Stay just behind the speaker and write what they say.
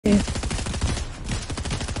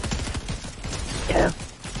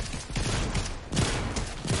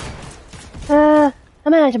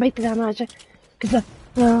I'm making damage. Cause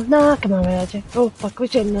no, come on, Reggie. Oh, fuck, we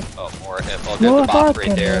shouldn't have. Oh, more info. There's the boss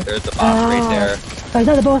right there. There's the boss right there. Oh, is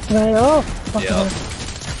that the boss, right? Oh, fuck. Yep.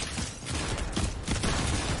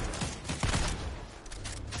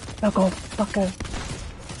 Fuck off, fucker.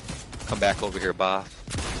 Come back over here, boss.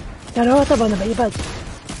 I know what's up on the baby buds.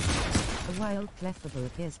 A wild clefable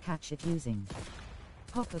appears catch it using.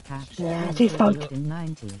 Hopper catch. Yeah, she's fucked. In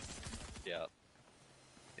 90s. Yeah.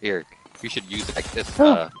 Here, you should use like this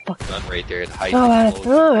gun right there. The height.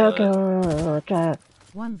 Okay, try it.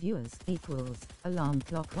 1 viewers equals alarm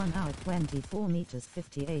clock 1 hour 24 meters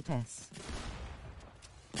 58 s.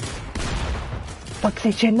 Fuck's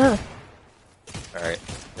sake, shit now. Alright,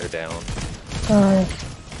 they're down. I'm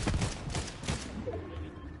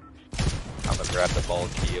gonna grab the ball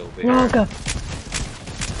key over here. Okay.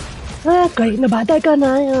 Great, no bad that gun,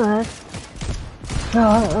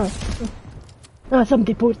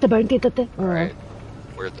 somebody put the bounty at it. Alright.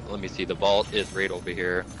 Let me see, the vault is right over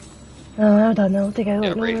here. I don't know, take out.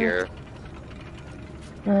 Yeah, right here.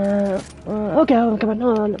 Okay, come on,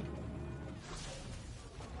 hold on.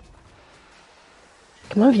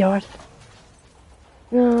 Come on, yours.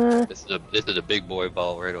 This is a big boy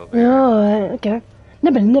vault right over here. Alright, okay.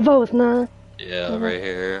 Never in the vault now. Yeah, right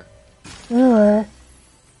here. Alright.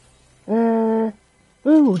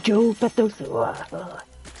 Ooh, Joe, but those. A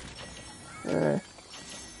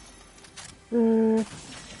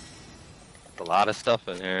lot of stuff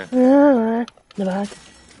in here. Alright, no bad.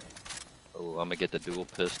 Oh, I'm gonna get the dual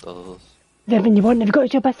pistols. Devin, have you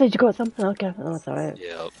got your pistols? You got some? Okay, oh, it's alright.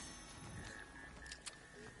 Yep.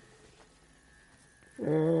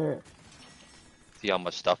 See how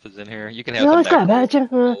much stuff is in here? You can have some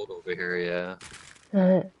gold over here, yeah.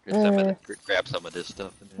 Grab some of this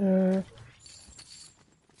stuff in here.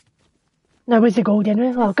 No, where's the gold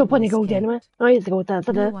anyway? Oh, I've got plenty of gold anyway. Oh, here's the gold there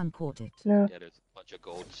for no one caught it. No. Yeah, there's a bunch of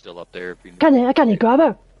gold still up there. If you I can't grab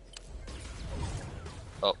it.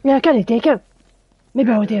 Oh. Yeah, I can't take it.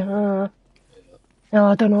 Maybe I'll do. No,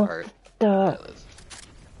 I don't know. Right.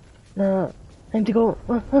 No, time to go.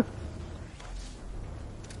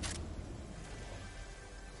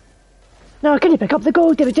 No, I couldn't pick up the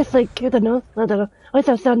gold. It was just like, I don't know. I was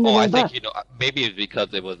standing there. I think, you know, maybe it's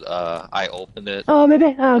because it was, I opened it. Oh, maybe.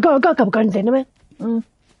 I got a couple guns anyway.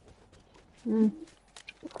 Since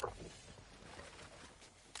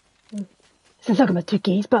I got my 2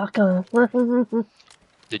 keys back.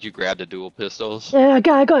 Did you grab the dual pistols? Yeah, I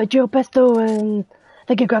got a dual pistol and I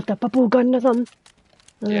think I grabbed a purple gun or something.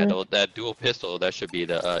 Yeah, that dual pistol, that should be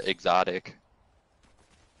the exotic.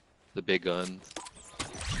 The big guns.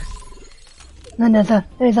 And there's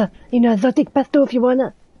a exotic pistol if you want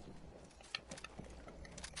it.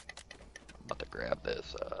 I'm about to grab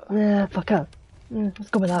this. Yeah, fuck it. Let's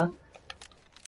go with that.